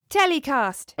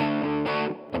Telecast.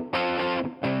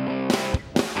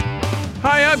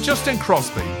 Hi, I'm Justin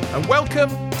Crosby, and welcome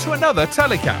to another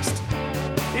Telecast.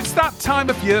 It's that time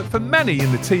of year for many in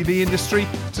the TV industry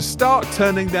to start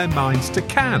turning their minds to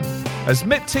Cannes, as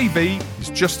MIPTV is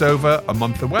just over a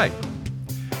month away.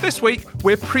 This week,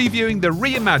 we're previewing the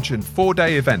reimagined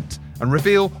four-day event and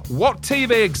reveal what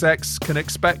TV execs can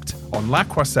expect on La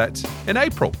Croisette in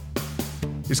April.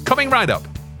 It's coming right up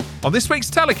on this week's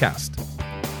Telecast.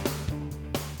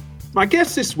 My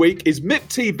guest this week is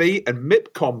MIPTV and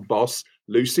MIPCOM boss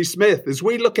Lucy Smith as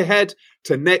we look ahead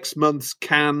to next month's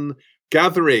Cannes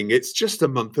gathering. It's just a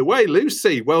month away.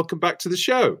 Lucy, welcome back to the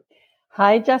show.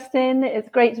 Hi, Justin. It's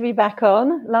great to be back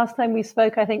on. Last time we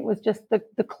spoke, I think, was just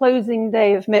the closing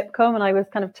day of MIPCOM, and I was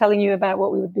kind of telling you about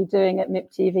what we would be doing at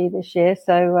MIPTV this year.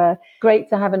 So great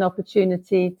to have an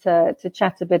opportunity to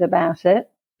chat a bit about it.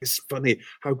 It's funny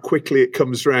how quickly it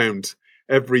comes round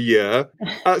every year.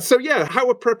 How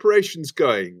are preparations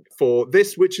going for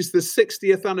this, which is the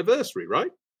 60th anniversary,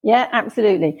 right? Yeah,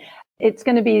 absolutely. It's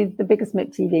going to be the biggest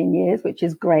MIPTV in years, which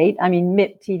is great. I mean,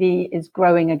 MIPTV is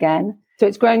growing again. So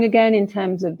it's growing again in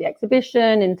terms of the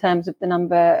exhibition, in terms of the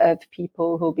number of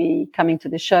people who'll be coming to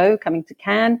the show, coming to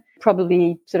Cannes,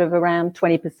 probably sort of around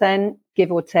 20%,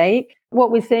 give or take.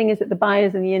 What we're seeing is that the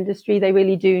buyers in the industry, they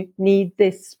really do need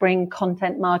this spring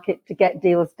content market to get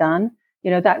deals done. You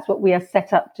know, that's what we are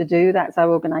set up to do. That's our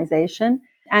organization.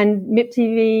 And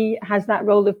MIPTV has that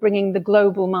role of bringing the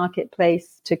global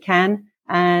marketplace to Cannes.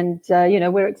 And,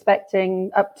 we're expecting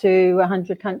up to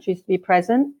 100 countries to be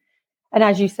present. And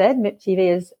as you said,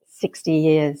 MIPTV is 60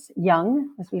 years young,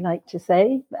 as we like to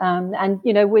say.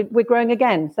 We're growing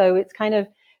again. So it's kind of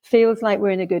feels like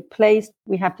we're in a good place.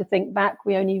 We have to think back.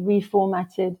 We only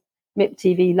reformatted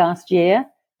MIPTV last year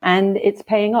and it's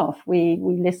paying off. We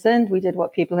listened. We did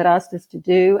what people had asked us to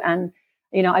do. And,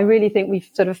 I really think we've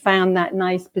sort of found that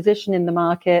nice position in the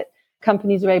market.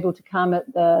 Companies are able to come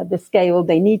at the scale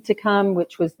they need to come,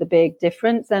 which was the big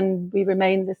difference. And we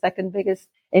remain the second biggest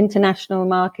international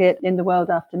market in the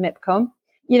world after MIPCOM.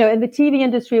 And the TV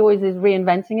industry always is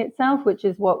reinventing itself, which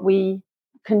is what we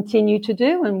continue to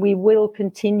do. And we will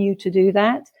continue to do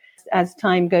that as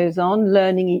time goes on,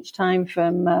 learning each time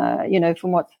from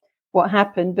what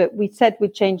happened. But we said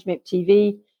we'd change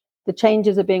MIPTV. The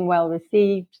changes are being well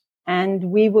received. And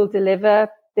we will deliver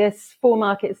this 4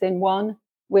 markets in one,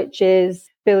 which is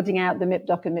building out the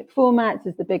MIPDoc and MIP formats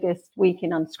as the biggest week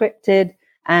in unscripted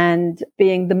and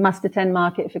being the must-attend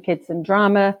market for kids and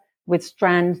drama with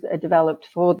strands that are developed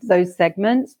for those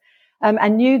segments.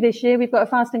 And new this year, we've got a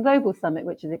Fast and Global Summit,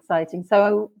 which is exciting.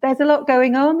 So there's a lot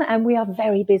going on and we are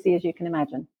very busy, as you can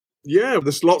imagine. Yeah,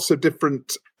 there's lots of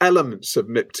different elements of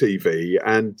MIPTV.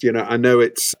 And, I know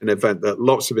it's an event that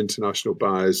lots of international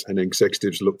buyers and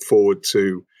executives look forward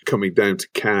to coming down to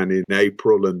Cannes in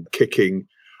April and kicking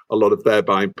a lot of their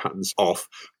buying patterns off.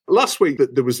 Last week,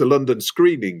 there was the London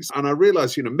screenings, and I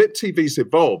realised, MIPTV's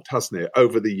evolved, hasn't it,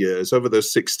 over the years, over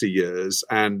those 60 years,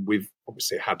 and we've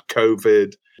obviously had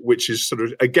COVID, which has sort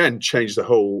of, again, changed the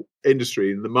whole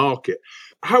industry and the market.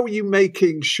 How are you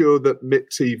making sure that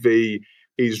MIPTV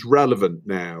is relevant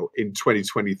now in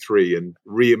 2023 and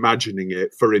reimagining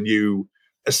it for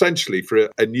essentially for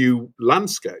a new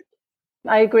landscape?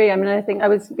 I agree. I mean, I think I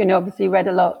was, obviously read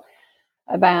a lot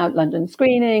about London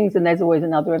screenings, and there's always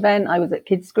another event. I was at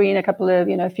Kids Screen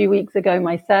a few weeks ago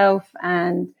myself,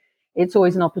 and it's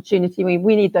always an opportunity.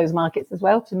 We need those markets as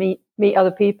well to meet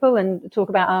other people and talk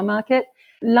about our market.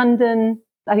 London,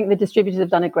 I think the distributors have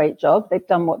done a great job. They've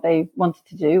done what they wanted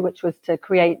to do, which was to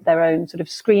create their own sort of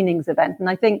screenings event. And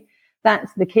I think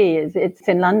that's the key is it's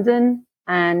in London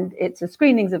and it's a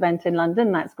screenings event in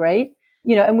London. That's great.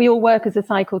 And we all work as a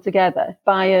cycle together.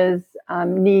 Buyers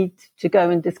need to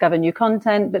go and discover new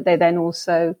content, but they then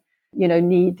also,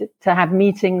 need to have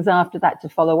meetings after that to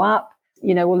follow up.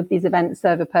 All of these events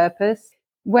serve a purpose.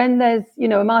 When there's,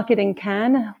 a market in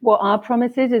Cannes, what our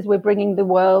promise is we're bringing the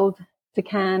world to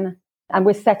Cannes and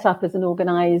we're set up as an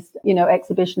organized,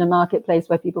 exhibition and marketplace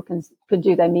where people can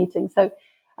do their meetings. So,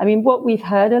 I mean, what we've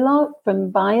heard a lot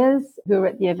from buyers who are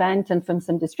at the event and from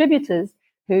some distributors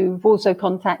who've also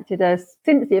contacted us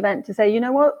since the event to say, you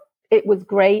know what, it was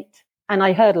great. And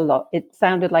I heard a lot. It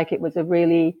sounded like it was a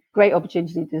really great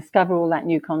opportunity to discover all that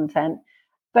new content.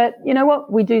 But you know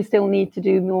what, we do still need to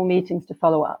do more meetings to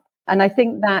follow up. And I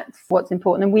think that's what's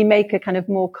important. And we make a kind of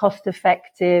more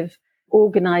cost-effective,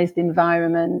 organized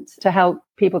environment to help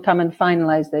people come and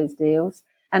finalize those deals.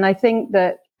 And I think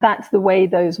that that's the way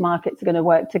those markets are going to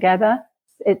work together.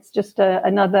 It's just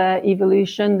another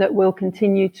evolution that will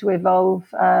continue to evolve,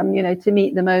 to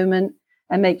meet the moment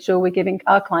and make sure we're giving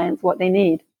our clients what they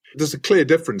need. There's a clear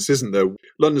difference, isn't there?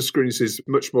 London Screenings is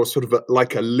much more sort of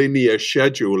like a linear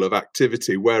schedule of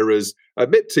activity, whereas at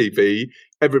MIPTV,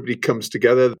 everybody comes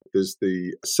together. There's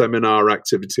the seminar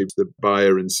activity, the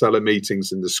buyer and seller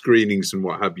meetings and the screenings and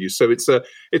what have you. So it's a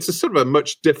sort of a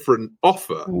much different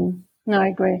offer. No, I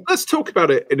agree. Let's talk about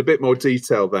it in a bit more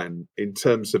detail then, in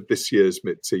terms of this year's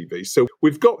MIPTV. So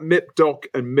we've got MIPDoc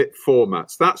and MIP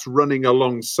formats. That's running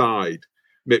alongside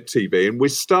MIPTV, and we're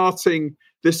starting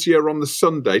this year on the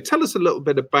Sunday. Tell us a little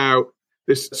bit about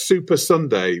this Super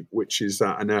Sunday, which is,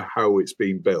 I know how it's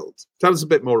been built. Tell us a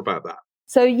bit more about that.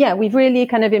 So, yeah, we've really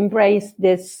kind of embraced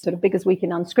this sort of biggest week in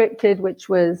unscripted, which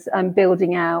was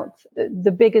building out.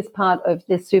 The biggest part of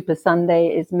this Super Sunday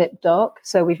is MIPDoc.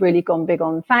 So we've really gone big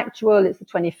on factual. It's the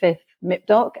 25th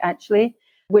MIPDoc, actually,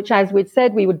 which, as we'd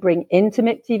said, we would bring into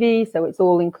MIPTV. So it's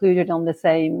all included on the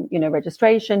same,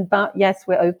 registration. But yes,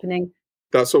 we're opening.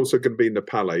 That's also going to be in the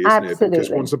Palais, isn't Absolutely. it? Because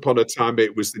once upon a time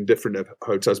it was in different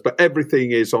hotels, but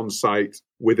everything is on site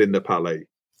within the Palais.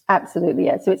 Absolutely,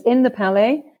 yeah. So it's in the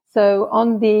Palais. So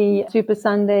on the Super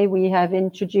Sunday, we have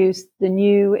introduced the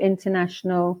new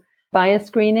international buyer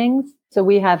screenings. So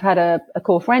we have had a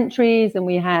call for entries, and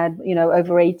we had,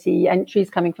 over 80 entries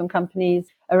coming from companies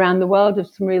around the world of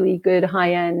some really good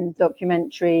high-end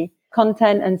documentary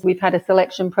content. And we've had a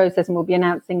selection process, and we'll be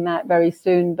announcing that very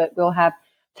soon, but we'll have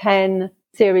 10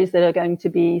 series that are going to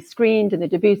be screened in the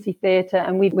Debussy Theatre,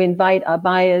 and we invite our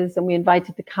buyers, and we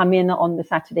invited to come in on the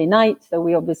Saturday night. So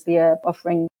we obviously are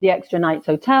offering the extra night's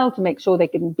hotel to make sure they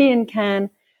can be in Cannes.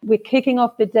 We're kicking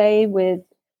off the day with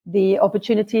the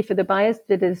opportunity for the buyers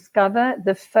to discover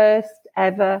the first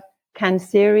ever Cannes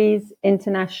Series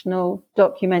International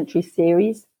Documentary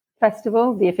Series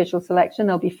Festival, the official selection.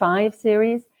 There'll be 5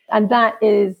 series, and that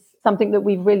is something that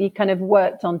we've really kind of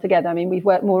worked on together. I mean, we've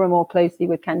worked more and more closely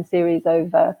with Cannes Series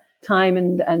over time,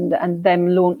 and them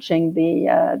launching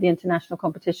the international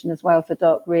competition as well for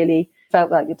doc really felt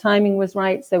like the timing was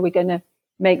right. So we're going to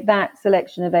make that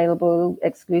selection available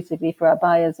exclusively for our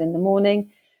buyers in the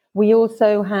morning. We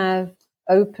also have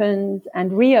opened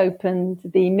and reopened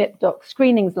the MIPDoc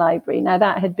screenings library. Now,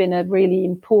 that had been a really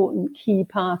important key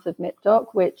part of MIPDoc,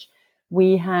 which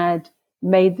we had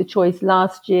made the choice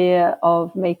last year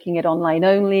of making it online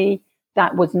only.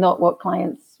 That was not what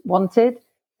clients wanted.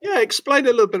 Yeah, explain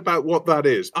a little bit about what that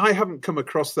is. I haven't come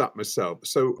across that myself.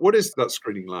 So what is that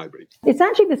screening library? It's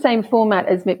actually the same format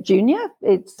as MIP Junior.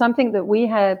 It's something that we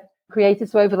have created.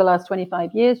 So over the last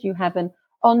 25 years, you have an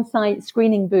on-site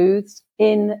screening booths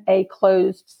in a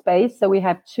closed space. So we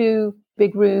have 2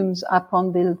 big rooms up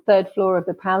on the 3rd floor of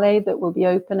the Palais that will be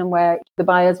open, and where the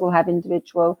buyers will have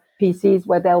individual PCs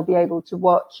where they'll be able to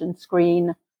watch and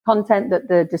screen content that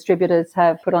the distributors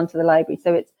have put onto the library.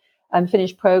 So it's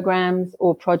finished programs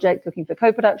or projects looking for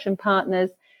co-production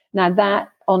partners. Now, that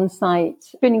on-site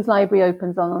screenings library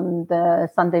opens on the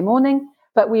Sunday morning,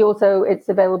 but it's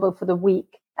available for the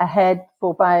week ahead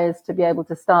for buyers to be able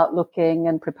to start looking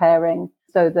and preparing,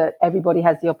 so that everybody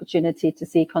has the opportunity to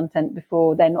see content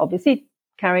before then obviously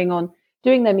carrying on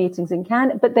doing their meetings in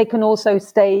Cannes. But they can also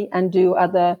stay and do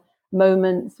other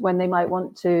moments when they might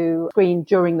want to screen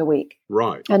during the week.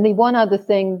 Right. And the one other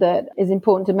thing that is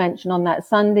important to mention on that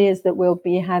Sunday is that we'll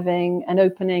be having an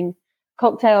opening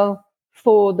cocktail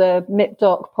for the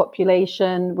MIPDoc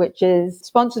population, which is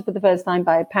sponsored for the first time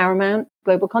by Paramount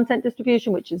Global Content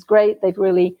Distribution, which is great. They've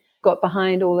really got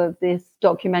behind all of this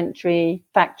documentary,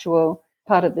 factual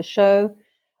part of the show.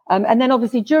 And then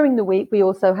obviously during the week, we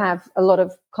also have a lot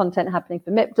of content happening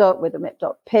for MIPDoc with a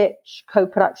MIPDoc pitch,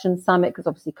 co-production summit, because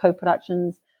obviously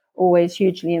co-production's always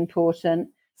hugely important.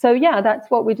 So yeah, that's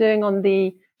what we're doing on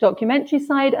the documentary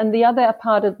side. And the other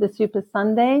part of the Super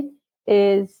Sunday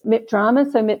is MIP Drama.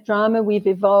 So MIP Drama, we've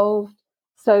evolved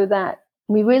so that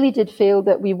we really did feel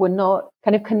that we were not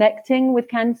kind of connecting with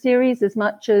Cannes Series as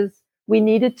much as we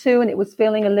needed to, and it was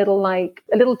feeling a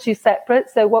little too separate.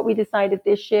 So what we decided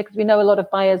this year, because we know a lot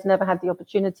of buyers never had the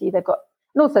opportunity, and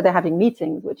also they're having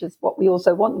meetings, which is what we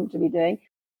also want them to be doing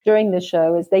during the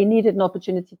show, is they needed an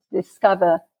opportunity to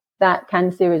discover that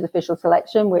Cannes Series official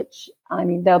selection, which, I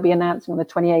mean, they'll be announcing on the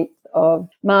 28th of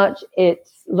March.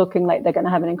 It's looking like they're going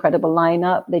to have an incredible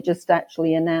lineup. They just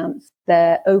actually announced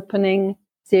their opening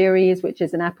series, which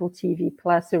is an Apple TV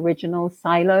Plus original,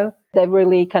 Silo. They're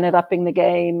really kind of upping the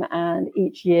game, and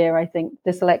each year I think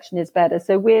the selection is better.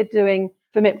 So we're doing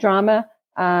for MIP Drama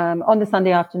on the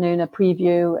Sunday afternoon a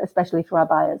preview, especially for our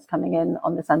buyers coming in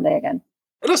on the Sunday again.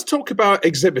 Let's talk about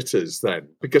exhibitors then,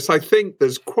 because I think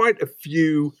there's quite a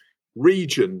few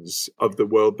regions of the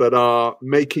world that are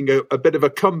making a bit of a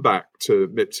comeback to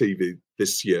MIPTV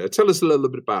this year. Tell us a little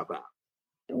bit about that.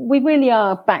 We really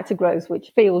are back to growth,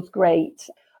 which feels great.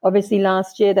 Obviously,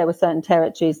 last year there were certain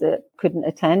territories that couldn't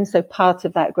attend. So part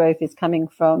of that growth is coming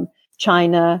from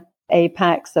China,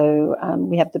 APAC. So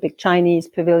we have the big Chinese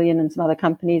pavilion and some other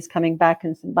companies coming back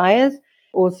and some buyers.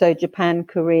 Also Japan,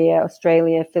 Korea,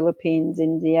 Australia, Philippines,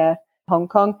 India, Hong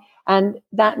Kong. And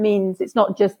that means it's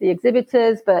not just the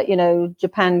exhibitors, but,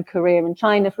 Japan, Korea and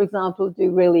China, for example,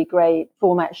 do really great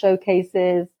format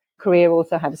showcases. Korea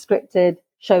also have a scripted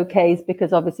showcase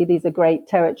because obviously these are great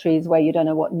territories where you don't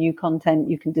know what new content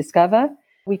you can discover.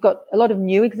 We've got a lot of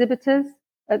new exhibitors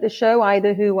at the show,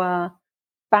 either who are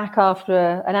back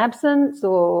after an absence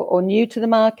or new to the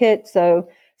market. So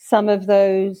some of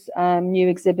those new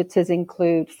exhibitors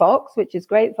include Fox, which is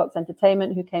great, Fox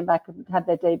Entertainment, who came back and had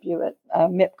their debut at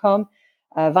MIPCOM,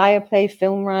 Viaplay,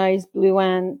 Filmrise, Blue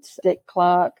Ant, Dick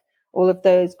Clark. All of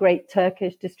those great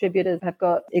Turkish distributors have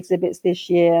got exhibits this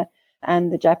year,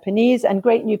 and the Japanese, and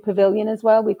great new pavilion as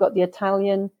well. We've got the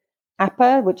Italian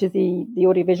APA, which is the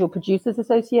Audiovisual Producers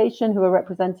Association, who are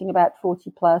representing about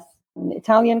 40 plus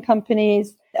Italian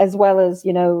companies, as well as,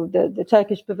 the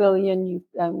Turkish pavilion,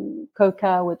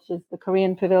 KOKA, which is the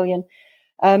Korean pavilion.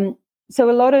 So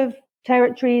a lot of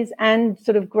territories and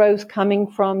sort of growth coming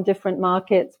from different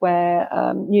markets where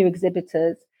new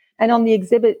exhibitors. And on the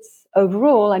exhibits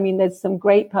overall, I mean, there's some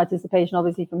great participation,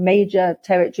 obviously, from major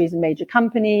territories and major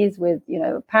companies with,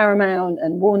 Paramount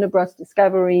and Warner Bros.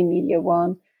 Discovery, Media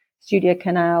One, Studio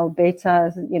Canal,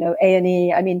 Beta,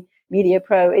 A&E, I mean, Media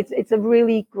Pro. It's a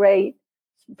really great,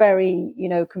 very,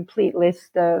 complete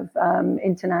list of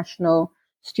international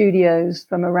studios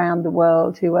from around the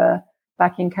world who are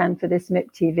back in Cannes for this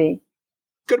MIPTV.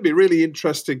 It's going to be really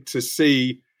interesting to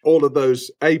see all of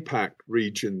those APAC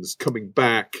regions coming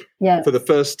back for the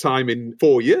first time in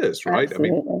 4 years, right? Absolutely.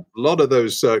 I mean, a lot of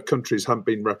those countries haven't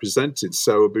been represented.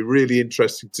 So it'll be really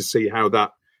interesting to see how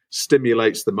that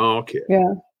stimulates the market.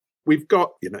 Yeah. We've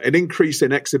got, an increase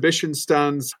in exhibition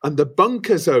stands, and the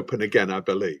bunker's open again, I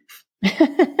believe.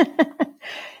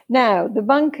 Now, the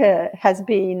bunker has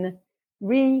been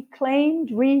reclaimed,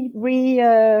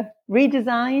 redesigned,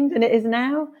 and it is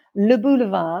now Le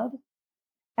Boulevard.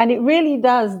 And it really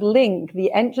does link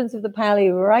the entrance of the Palais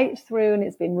right through, and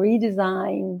it's been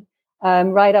redesigned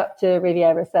right up to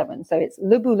Riviera 7. So it's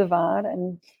Le Boulevard,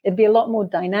 and it'd be a lot more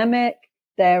dynamic.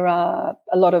 There are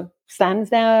a lot of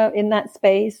stands now in that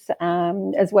space,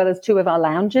 as well as two of our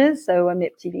lounges. So a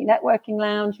MIPTV networking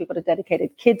lounge. We've got a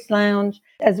dedicated kids lounge,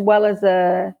 as well as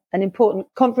an important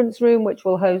conference room, which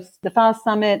will host the FAST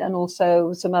Summit and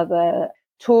also some other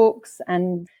talks.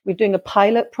 And we're doing a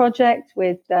pilot project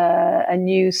with a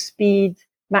new speed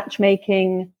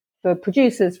matchmaking for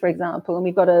producers, for example. And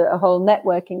we've got a whole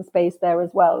networking space there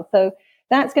as well. So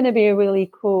that's going to be a really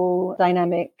cool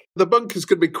dynamic. The bunker's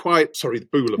going to be the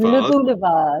boulevard. Le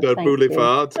Boulevard. The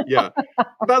boulevard, yeah.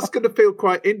 That's going to feel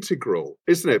quite integral,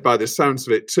 isn't it, by the sounds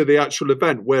of it, to the actual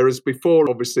event. Whereas before,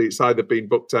 obviously, it's either been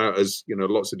booked out as,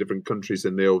 lots of different countries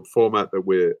in the old format that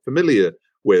we're familiar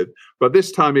with. But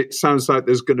this time it sounds like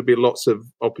there's going to be lots of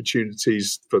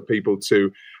opportunities for people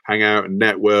to hang out and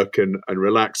network and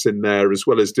relax in there, as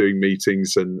well as doing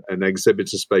meetings and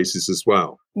exhibitor spaces as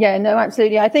well. Yeah, no,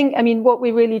 absolutely. I think, what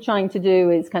we're really trying to do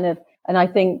is and I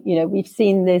think, we've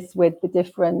seen this with the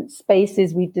different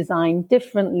spaces we've designed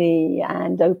differently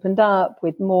and opened up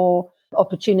with more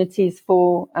opportunities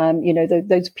for,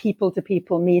 those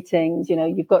people-to-people meetings.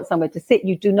 You've got somewhere to sit.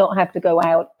 You do not have to go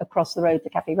out across the road to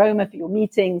Cafe Roma for your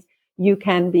meetings. You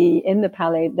can be in the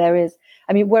Palais. There is,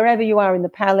 wherever you are in the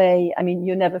Palais,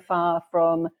 you're never far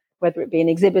from whether it be an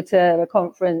exhibitor, a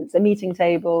conference, a meeting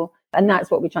table. And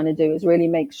that's what we're trying to do, is really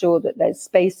make sure that there's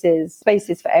spaces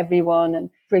for everyone. And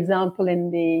for example,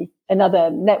 in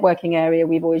another networking area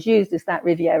we've always used is that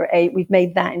Riviera 8. We've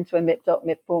made that into a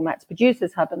MIP.MIP formats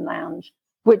producers hub and lounge,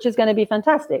 which is going to be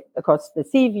fantastic across the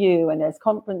sea view, and there's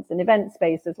conference and event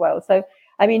space as well. So,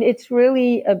 it's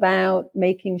really about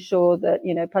making sure that,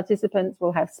 participants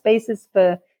will have spaces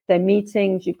for their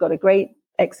meetings. You've got a great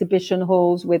exhibition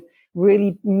halls with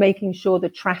really making sure the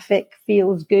traffic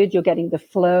feels good. You're getting the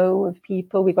flow of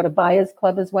people. We've got a buyers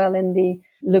club as well in the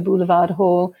Le Boulevard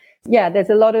Hall. Yeah, there's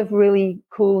a lot of really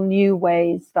cool new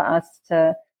ways for us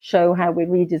to show how we're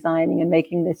redesigning and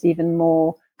making this even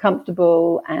more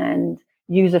comfortable and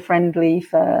user-friendly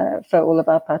for all of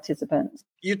our participants.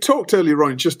 You talked earlier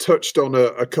on, just touched on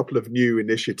a couple of new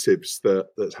initiatives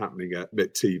that's happening at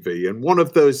MIPTV. And one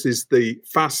of those is the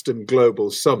Fast and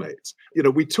Global Summit.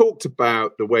 We talked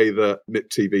about the way that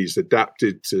MIPTV's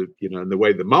adapted to, and the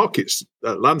way the market's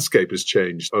landscape has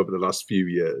changed over the last few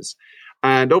years.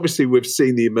 And obviously, we've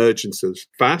seen the emergence of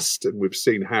FAST, and we've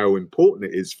seen how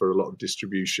important it is for a lot of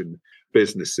distribution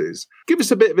businesses. Give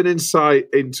us a bit of an insight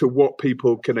into what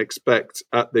people can expect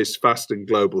at this Fast and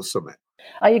Global Summit.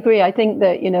 I agree. I think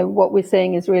that, what we're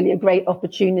seeing is really a great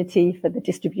opportunity for the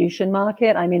distribution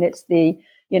market. I mean, it's the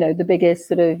biggest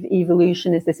sort of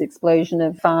evolution is this explosion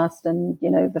of fast and,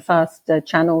 the fast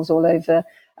channels all over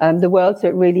the world. So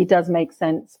it really does make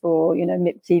sense for,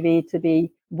 MIPTV to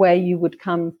be where you would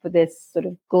come for this sort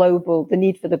of the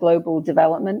need for the global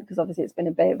development, because obviously it's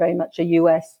been very much a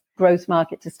US growth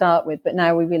market to start with, but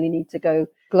now we really need to go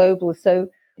global. So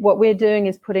what we're doing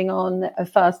is putting on a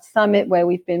Fast Summit where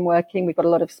we've been working. We've got a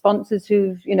lot of sponsors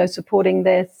who've, supporting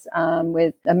this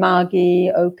with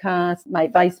Amagi,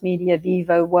 Ocas, Vice Media,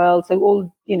 Vivo World. So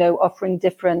all, offering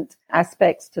different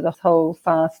aspects to the whole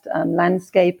fast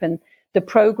landscape. And the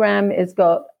program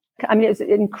it's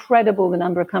incredible the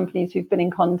number of companies who've been in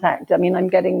contact. I mean, I'm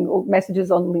getting messages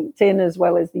on LinkedIn as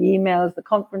well as the emails, the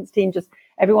conference team, just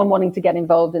everyone wanting to get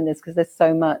involved in this because there's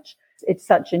so much. It's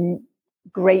such a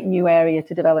great new area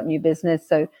to develop new business.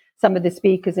 So some of the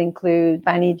speakers include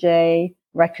Banijay,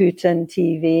 Rakuten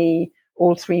TV,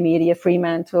 All Three Media,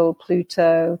 Fremantle,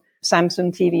 Pluto,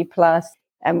 Samsung TV Plus,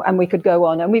 and we could go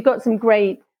on. And we've got some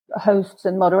great hosts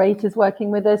and moderators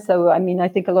working with us. So, I mean, I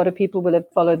think a lot of people will have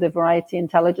followed the Variety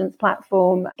Intelligence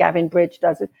platform. Gavin Bridge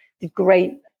does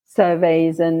great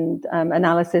surveys and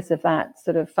analysis of that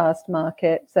sort of fast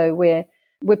market. So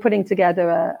we're putting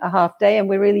together a half day, and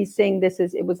we're really seeing this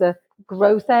as it was a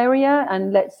growth area,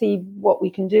 and let's see what we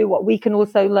can do, what we can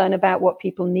also learn about what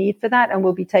people need for that. And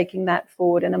we'll be taking that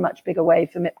forward in a much bigger way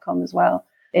for MIPCOM as well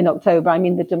in October. I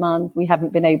mean, the demand, we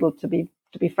haven't been able to be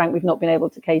frank, we've not been able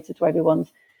to cater to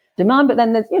everyone's demand, but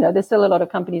then there's still a lot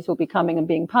of companies who'll be coming and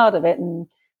being part of it,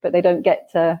 but they don't get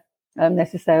to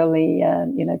necessarily,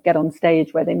 get on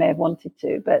stage where they may have wanted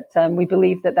to. But we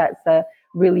believe that that's a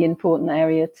really important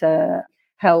area to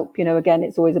help. Again,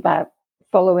 it's always about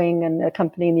following and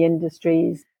accompanying the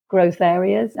industry's growth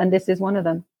areas, and this is one of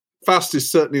them. Fast is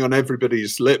certainly on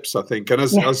everybody's lips, I think. And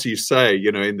as you say,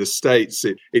 in the States,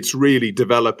 it's really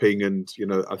developing, and,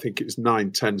 I think it's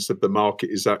 9/10 of the market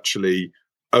is actually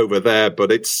over there,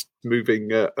 but it's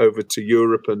moving over to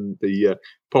Europe, and the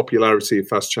popularity of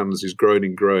fast channels is growing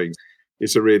and growing.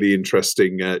 It's a really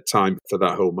interesting time for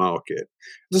that whole market.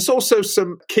 There's also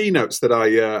some keynotes that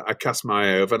I cast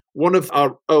my eye over. One of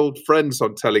our old friends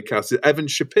on telecast, Evan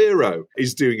Shapiro,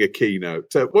 is doing a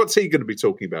keynote. What's he going to be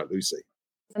talking about, Lucy?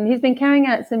 And he's been carrying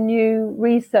out some new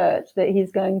research that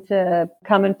he's going to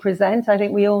come and present. I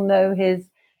think we all know his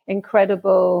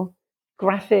incredible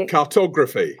graphic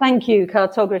cartography. Thank you,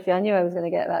 cartography. I knew I was going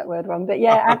to get that word wrong, but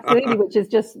yeah, absolutely, which is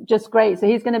just great. So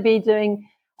he's going to be doing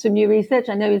some new research.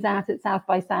 I know he's out at South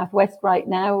by Southwest right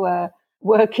now,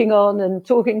 working on and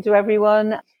talking to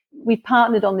everyone. We've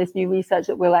partnered on this new research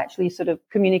that we'll actually sort of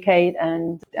communicate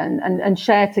and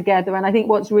share together. And I think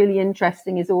what's really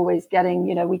interesting is always getting,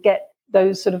 we get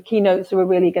those sort of keynotes who are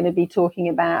really going to be talking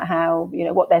about how,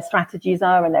 what their strategies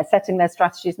are, and they're setting their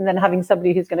strategies, and then having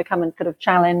somebody who's going to come and sort of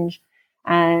challenge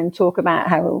and talk about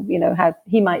how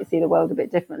he might see the world a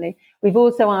bit differently. We've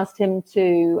also asked him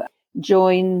to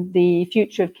join the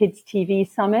Future of Kids TV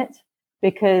Summit,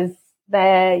 because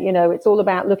it's all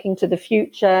about looking to the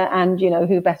future, and,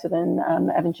 who better than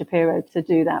Evan Shapiro to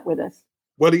do that with us.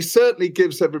 Well, he certainly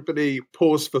gives everybody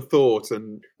pause for thought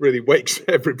and really wakes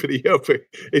everybody up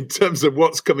in terms of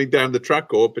what's coming down the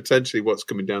track, or potentially what's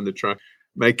coming down the track,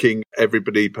 making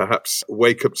everybody perhaps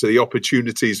wake up to the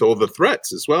opportunities or the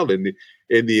threats as well in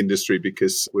the industry,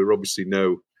 because we're obviously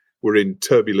we're in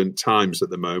turbulent times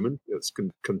at the moment. It's going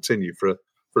to continue for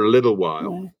a little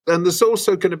while. Yeah. And there's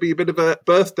also going to be a bit of a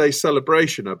birthday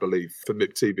celebration, I believe, for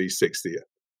MIPTV's 60th.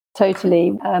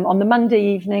 Totally. On the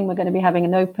Monday evening, we're going to be having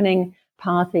an opening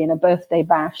party and a birthday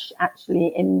bash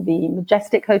actually in the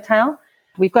Majestic Hotel.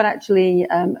 We've got actually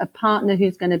a partner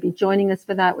who's going to be joining us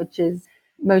for that, which is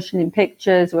Motion in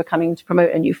Pictures. We're coming to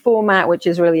promote a new format, which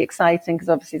is really exciting, because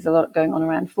obviously there's a lot going on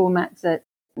around formats at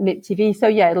MIPTV. So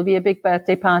yeah, it'll be a big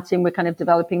birthday party, and we're kind of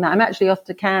developing that. I'm actually off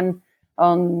to Cannes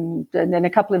in a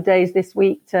couple of days this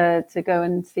week to go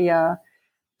and see our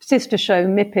sister show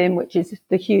MIPIM, which is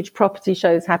the huge property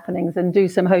shows happenings, and do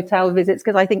some hotel visits,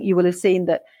 because I think you will have seen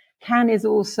that Cannes is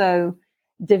also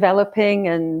developing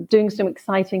and doing some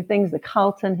exciting things. The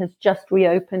Carlton has just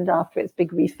reopened after its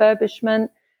big refurbishment.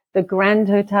 The Grand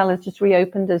Hotel has just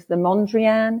reopened as the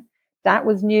Mondrian. That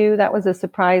was new. That was a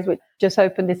surprise, which just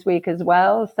opened this week as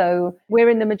well. So we're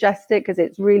in the Majestic because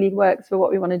it really works for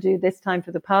what we want to do this time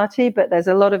for the party. But there's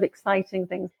a lot of exciting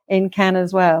things in Cannes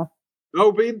as well.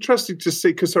 It'll be interesting to see,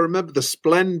 because I remember the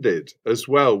Splendid as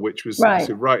well, which was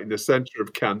right in the centre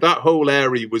of Cannes. That whole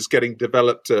area was getting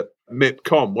developed at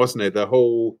MIPCOM, wasn't it? The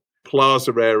whole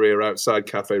plaza area outside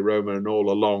Cafe Roma and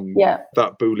all along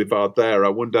that boulevard there. I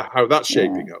wonder how that's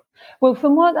shaping up. Well,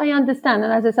 from what I understand,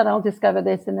 and as I said, I'll discover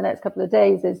this in the next couple of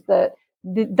days, is that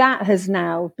that has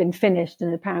now been finished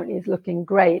and apparently is looking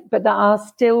great. But there are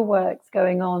still works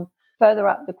going on further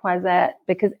up the Croisette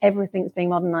because everything's being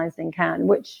modernized in Cannes,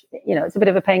 which, it's a bit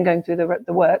of a pain going through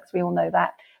the works. We all know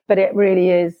that. But it really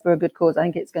is for a good cause. I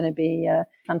think it's going to be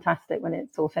fantastic when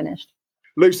it's all finished.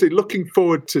 Lucy, looking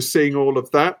forward to seeing all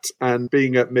of that and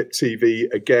being at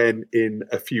MIPTV again in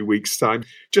a few weeks' time.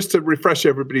 Just to refresh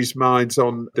everybody's minds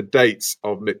on the dates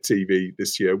of MIPTV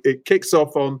this year, it kicks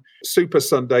off on Super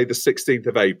Sunday, the 16th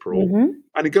of April,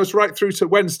 and it goes right through to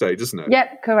Wednesday, doesn't it?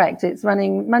 Yep, correct. It's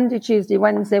running Monday, Tuesday,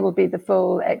 Wednesday will be the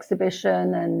full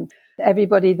exhibition and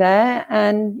everybody there.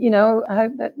 And, I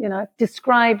hope that, I've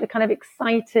described a kind of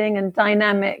exciting and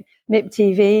dynamic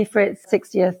MIPTV for its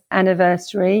 60th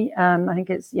anniversary. I think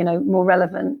it's, more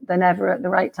relevant than ever at the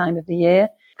right time of the year.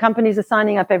 Companies are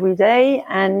signing up every day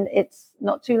and it's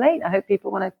not too late. I hope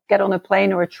people want to get on a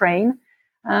plane or a train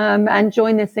and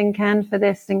join us in Cannes for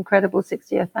this incredible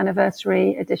 60th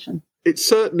anniversary edition. It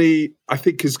certainly, I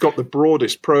think, has got the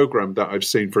broadest programme that I've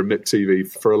seen for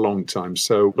MIPTV for a long time.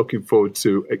 So looking forward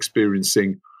to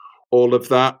experiencing all of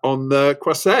that on the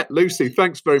Croisette. Lucy,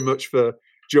 thanks very much for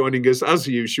joining us as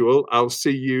usual. I'll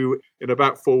see you in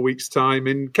about 4 weeks' time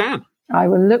in Cannes. I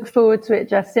will look forward to it,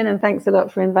 Justin, and thanks a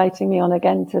lot for inviting me on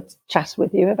again to chat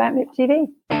with you about MIPTV.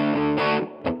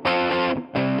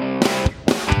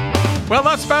 Well,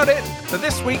 that's about it for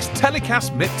this week's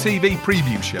Telecast MIPTV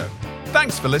preview show.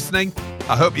 Thanks for listening.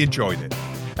 I hope you enjoyed it.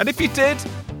 And if you did,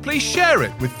 please share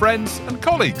it with friends and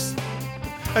colleagues.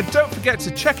 And don't forget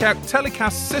to check out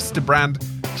Telecast's sister brand,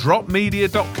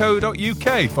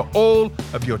 dropmedia.co.uk, for all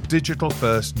of your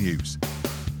digital-first news.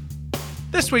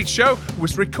 This week's show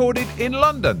was recorded in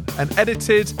London and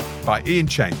edited by Ian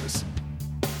Chambers.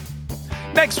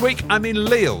 Next week, I'm in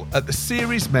Lille at the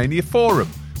Series Mania Forum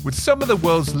with some of the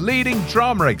world's leading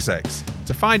drama execs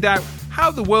to find out how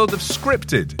the world of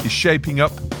scripted is shaping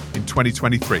up in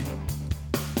 2023.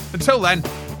 Until then,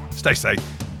 stay safe.